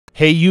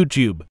Hey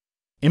YouTube,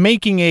 I'm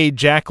making a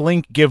Jack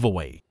Link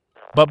giveaway.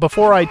 But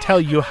before I tell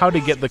you how to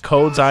get the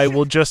codes, I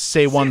will just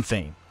say one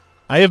thing.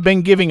 I have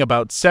been giving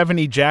about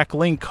 70 Jack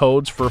Link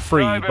codes for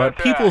free, but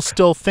people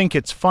still think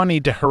it's funny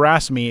to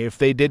harass me if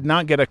they did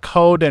not get a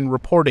code and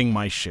reporting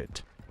my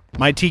shit.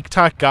 My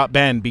TikTok got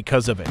banned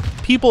because of it.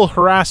 People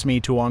harass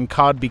me to on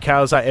COD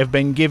because I have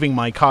been giving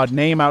my COD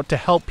name out to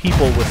help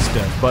people with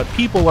stuff, but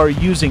people are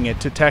using it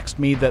to text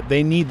me that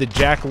they need the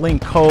Jack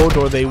Link code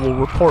or they will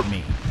report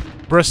me.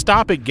 Bruh,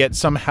 stop it, get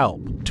some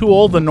help. To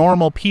all the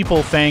normal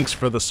people, thanks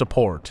for the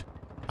support.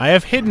 I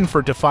have hidden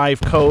 4 to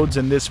 5 codes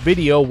in this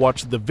video.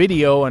 Watch the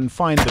video and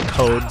find the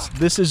codes.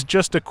 This is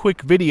just a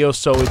quick video,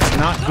 so it's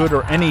not good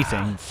or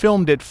anything.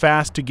 Filmed it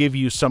fast to give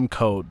you some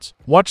codes.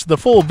 Watch the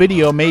full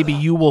video, maybe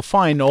you will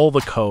find all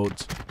the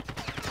codes.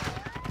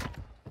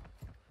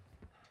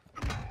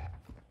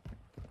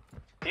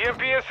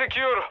 EMP is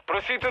secure.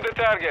 Proceed to the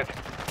target.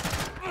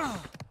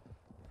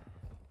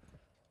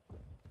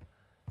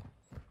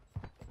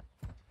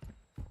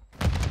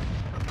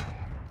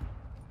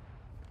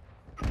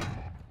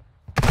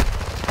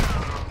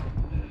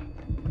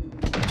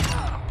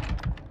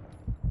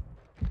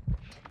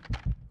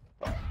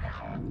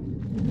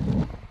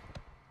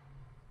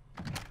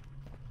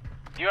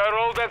 You are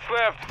all that's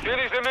left.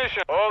 Finish the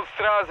mission. All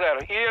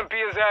Strasser, EMP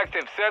is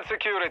active. Set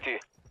security.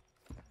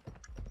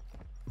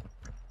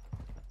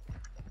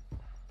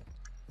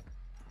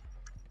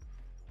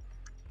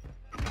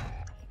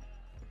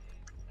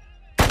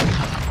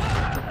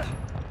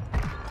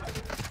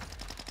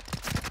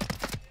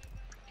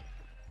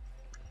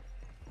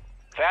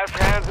 Fast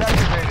hands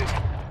activated.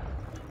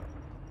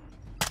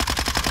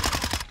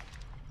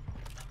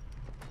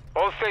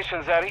 All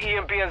stations, our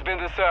EMP has been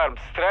disarmed.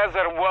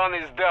 Strasser 1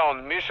 is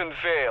down. Mission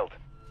failed.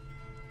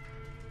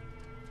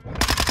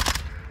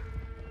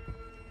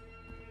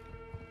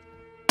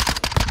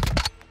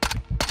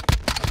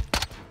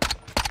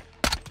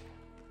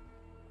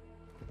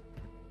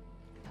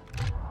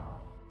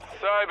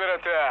 Cyber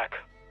attack.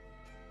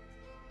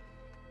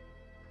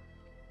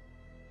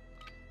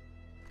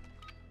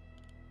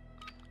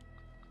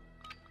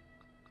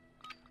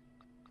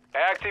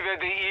 Activate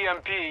the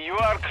EMP. You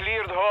are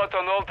cleared hot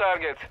on all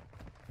targets.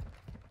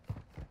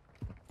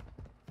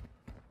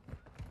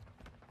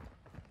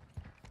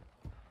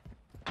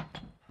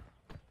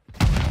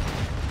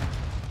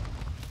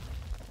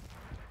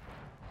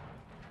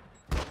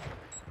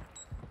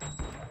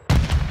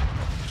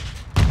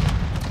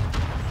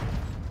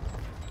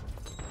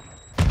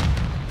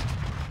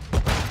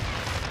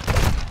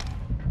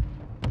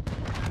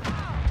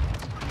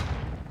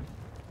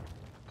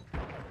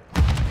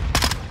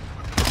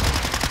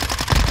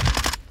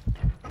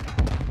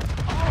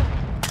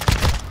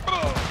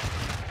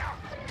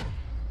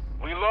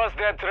 Lost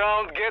that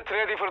round, get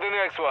ready for the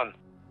next one.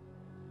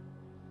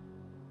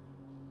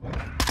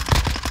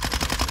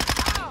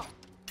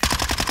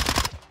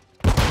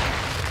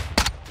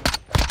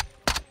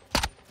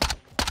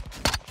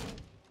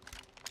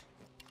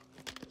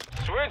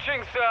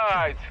 Switching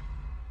sides.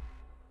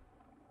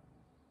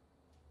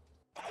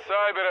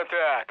 Cyber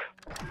attack.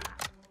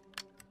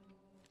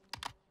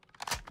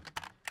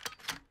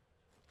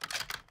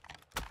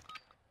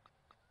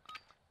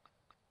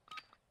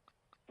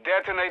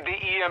 Detonate the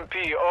EMP.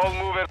 All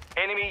movers.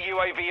 Enemy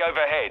UAV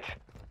overhead.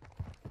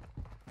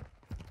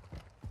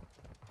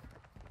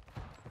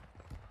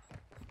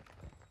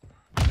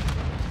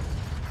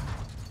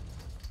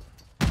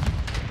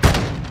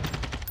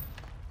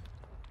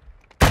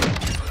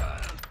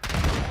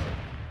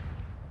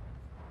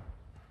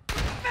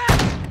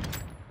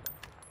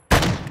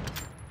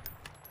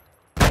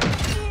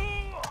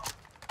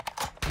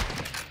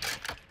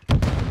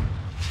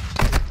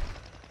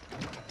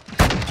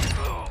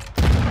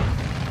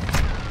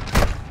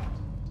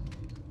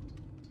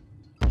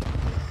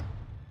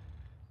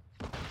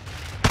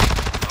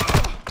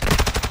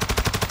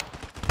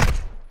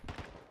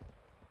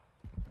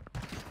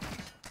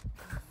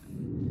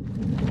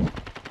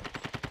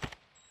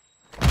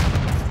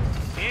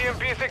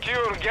 EMP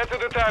secure. Get to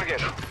the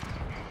target.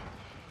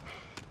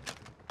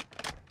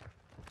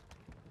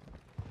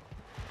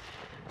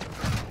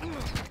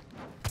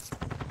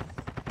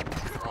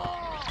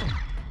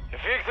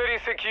 Victory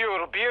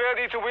secure. Be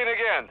ready to win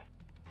again.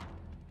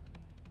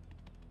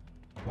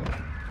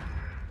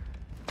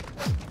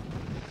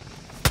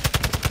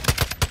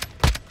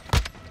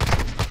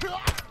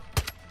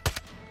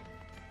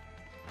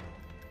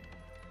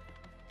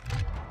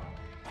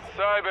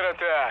 Cyber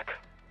attack.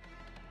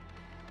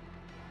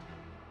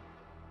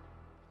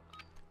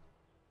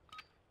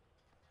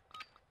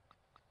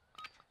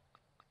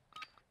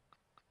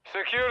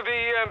 Secure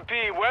the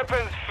EMP.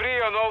 Weapons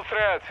free on all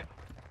threats.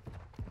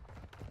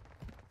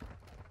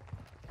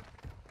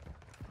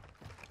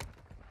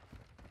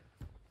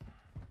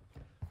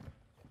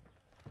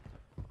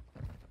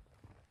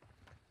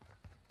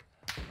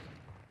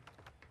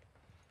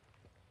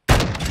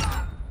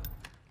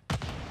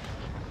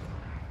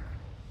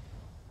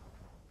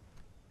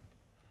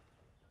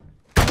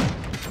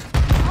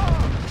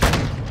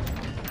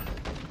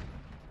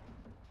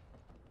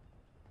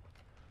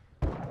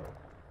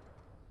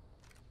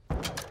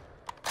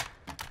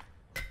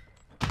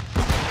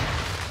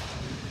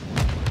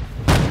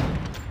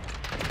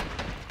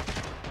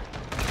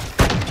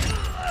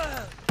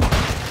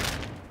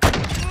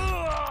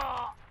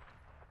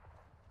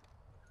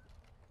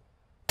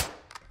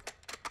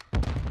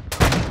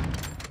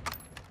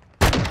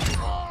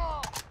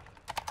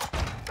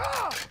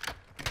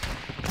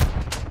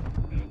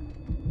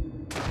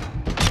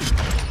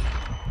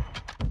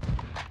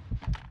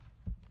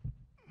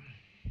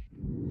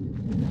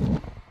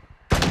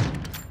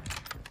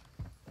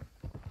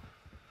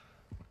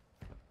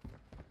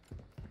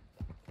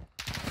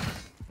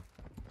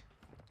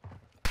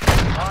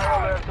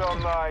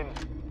 online.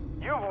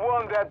 You've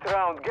won that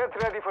round. Get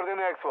ready for the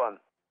next one.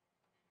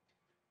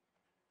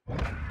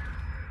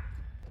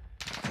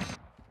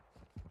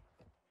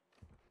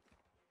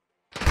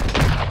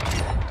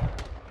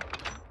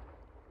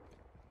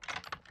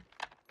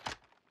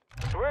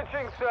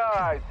 Switching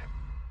sides.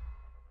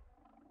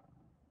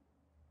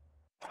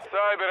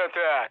 Cyber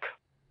attack.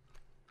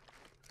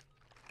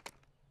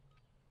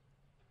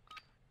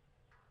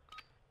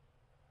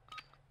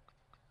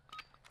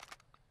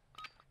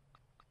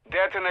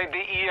 Detonate the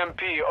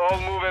EMP.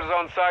 All movers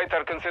on site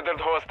are considered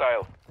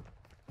hostile.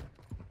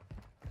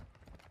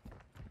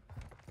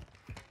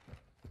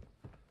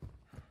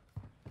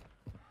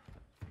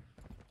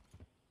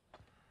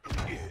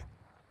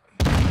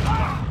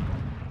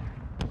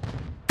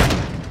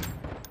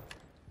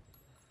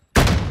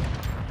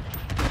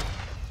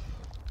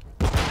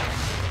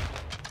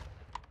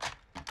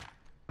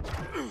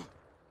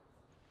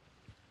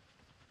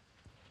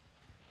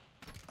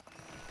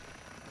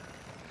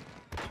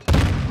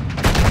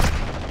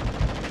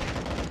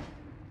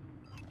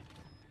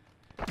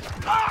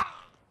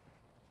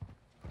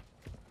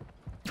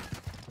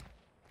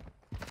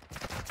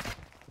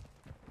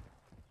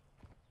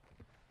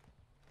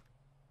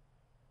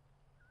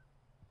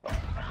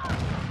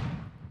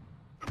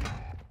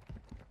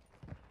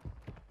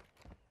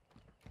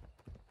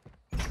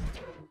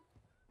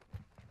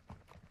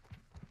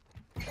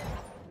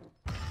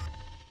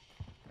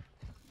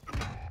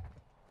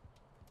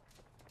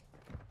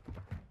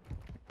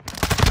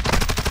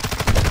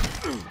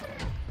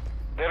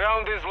 The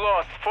round is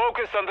lost.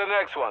 Focus on the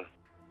next one.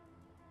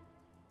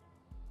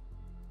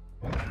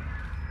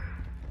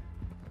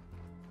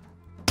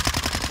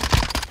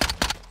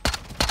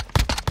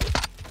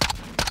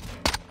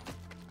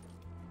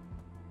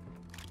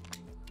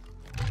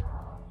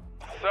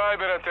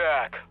 Cyber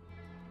attack.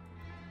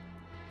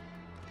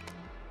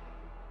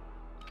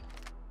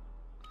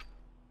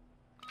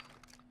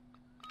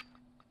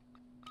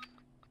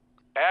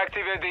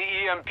 Activate the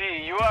EMP.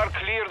 You are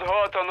cleared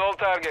hot on all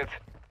targets.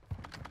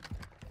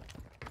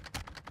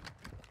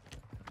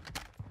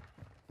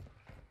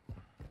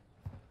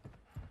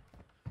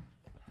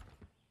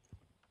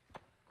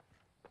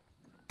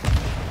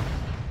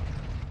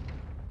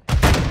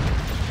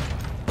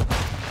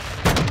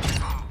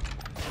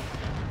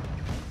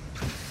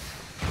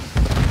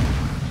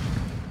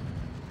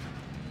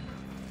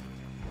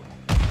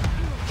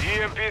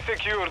 EMP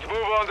secured.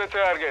 Move on the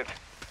target.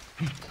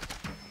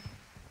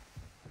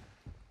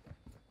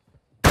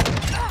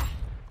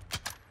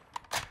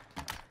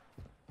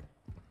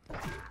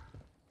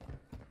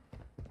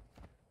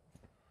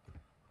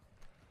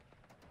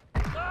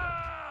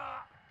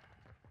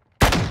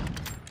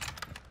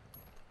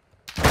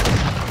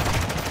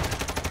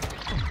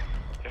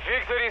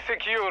 Victory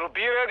secure.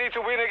 Be ready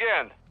to win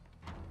again.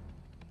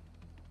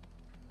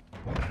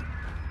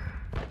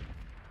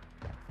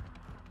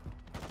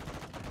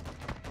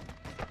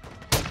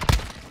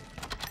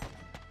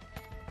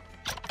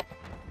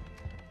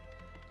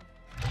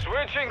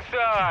 Switching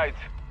sides.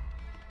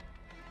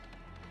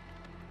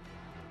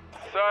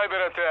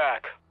 Cyber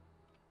attack.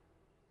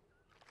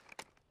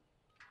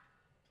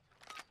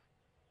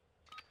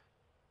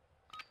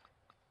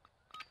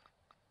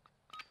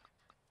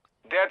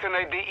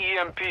 Detonate the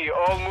EMP.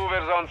 All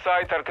movers on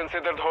site are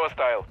considered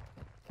hostile.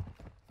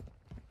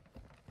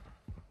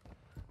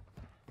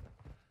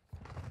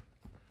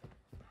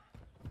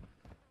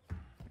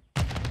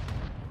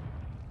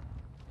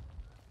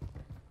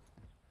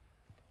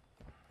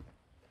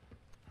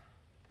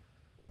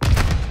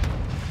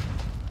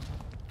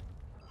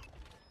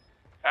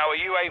 Our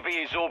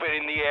UAV is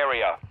orbiting the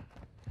area.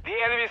 The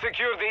enemy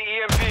secured the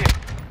EMP.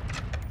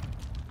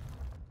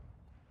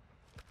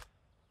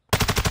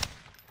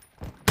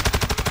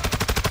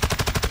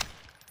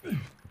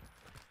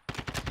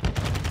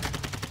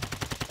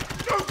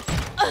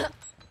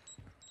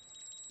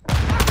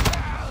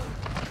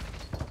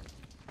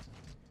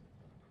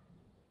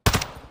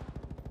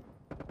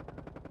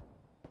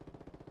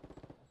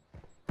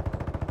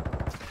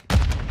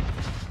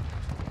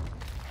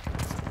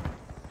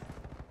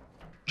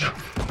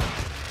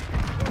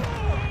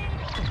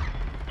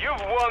 You've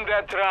won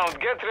that round.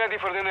 Get ready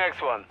for the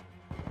next one.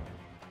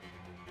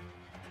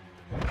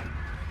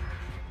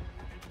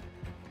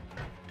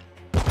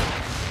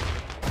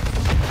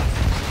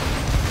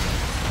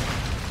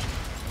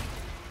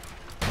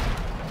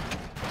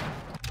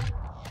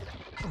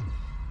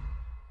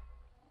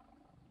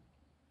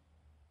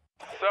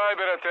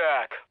 Cyber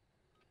attack.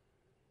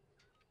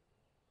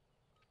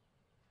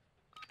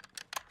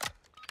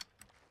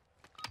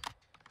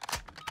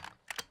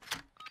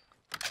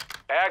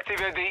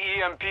 Activate the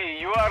EMP.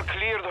 You are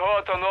cleared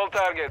hot on all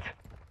targets.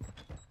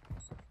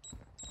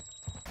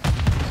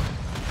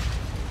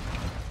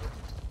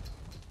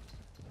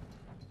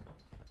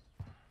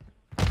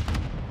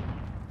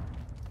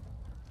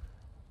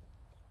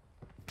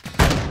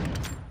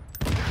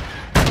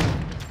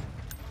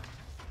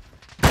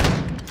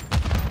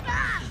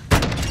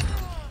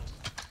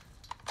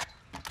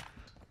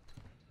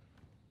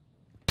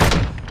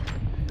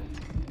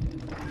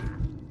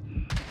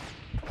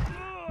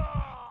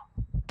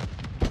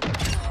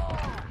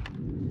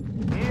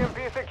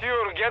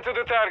 Get to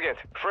the target.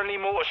 Friendly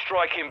mortar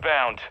strike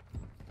inbound.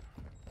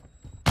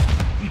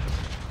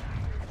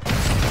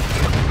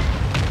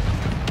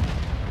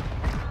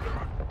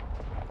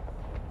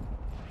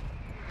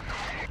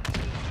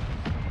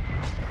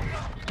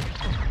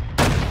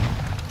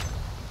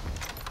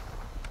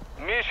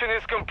 Mission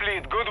is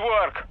complete. Good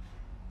work.